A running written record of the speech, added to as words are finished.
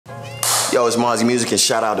Yo, it's Mauzy Music and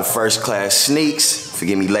shout out to First Class Sneaks for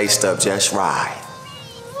getting me laced up just right.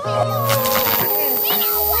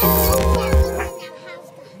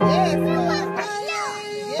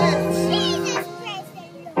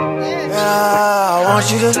 I want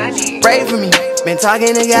you to pray for me. Been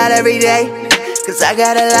talking to God every day, cause I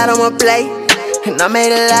got a lot on my plate, and I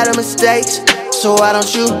made a lot of mistakes. So why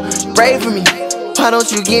don't you pray for me? Why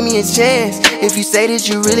don't you give me a chance? If you say that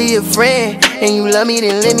you're really a friend and you love me,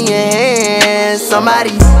 then lend me a hand.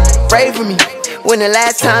 Somebody pray for me. When the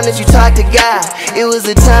last time that you talked to God? It was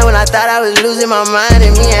a time when I thought I was losing my mind,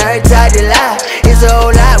 and me and her tried to lie. It's a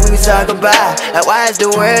whole lot we was talking about, like why is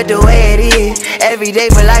the world the way it is? Every day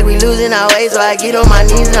feel like we losing our way, so I get on my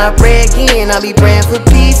knees and I pray again. I be praying for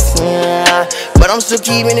peace, but I'm still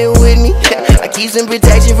keeping it with me. I keep some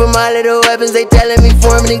protection from my little weapons they telling me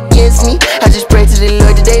forming against me. I just pray to the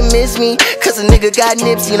Lord that they miss me, cause a nigga got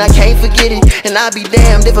Nipsey and I can't forget it. And I'll be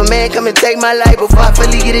damned if a man come and take my life before I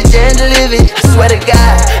fully get a chance to live it. I swear to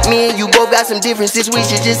God, me and you both got some differences we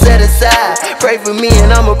should just set aside. Pray for me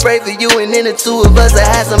and I'ma pray for you, and then the two of us will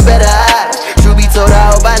have some better odds. Truth be told,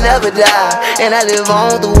 I hope I never die, and I live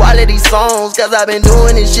on through all of these songs, cause I've been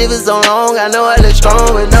doing this shit for so long. I know I look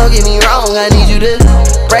strong, but don't get me wrong, I need you to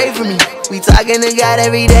pray for me. We talking to God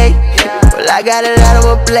every day, well I got a lot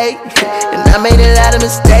on my plate, and I made a lot of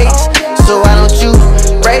mistakes. So why don't you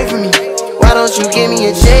pray for me? Why don't you give me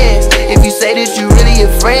a chance? If you say that you really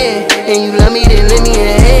a friend and you love me, then lend me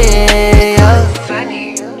a hand.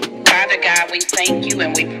 Funny. Father God, we thank you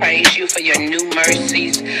and we praise you for your new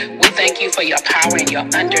mercies. We thank you for your power and your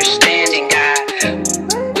understanding,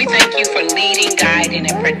 God. We thank you for leading, guiding,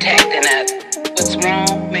 and protecting us. What's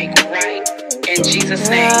wrong, make right. In Jesus'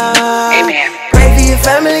 name, amen. Pray for your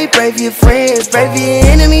family, pray for your friends, pray for your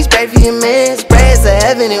enemies, pray for your mans. Pray to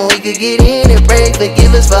heaven and we could get in, and pray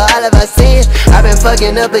forgive us for all of our sins. I've been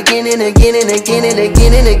fucking up again and again and again and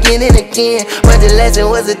again and again and again, but the lesson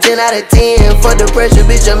was a 10 out of 10. For the pressure,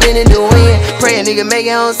 bitch, I'm in it to win. Praying nigga make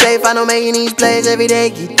it home safe. I know making these plays every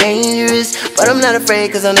day get dangerous, but I'm not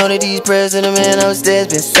afraid, cause I know that these prayers of the man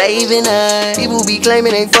upstairs been saving us. People be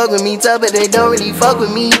claiming they fuck with me tough, but they don't really fuck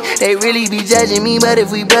with me. They really be judging me, but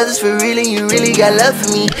if we brothers for real and you really got love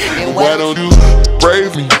for me, then why don't you pray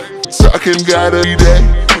for me? Talking God every day,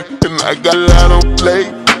 and I got a lot on plate,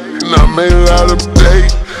 and I made a lot of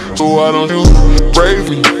mistakes. So why don't you pray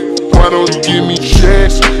for me? Why don't you give me a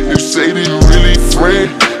chance? If you say that you really friend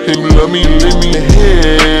and you love me, lend me a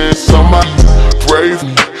hand. Somebody pray for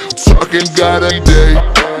me. Talking God every day,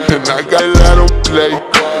 and I got a lot on plate,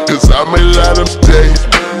 cause I made a lot of mistakes.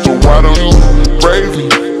 So why don't you pray for me?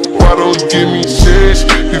 Why don't you give me a chance?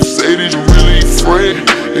 If you say that you really friend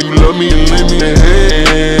and you love me, lend me a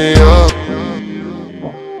hand.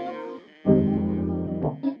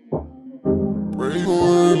 Pray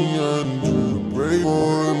for me, I need you to pray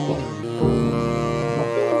for me.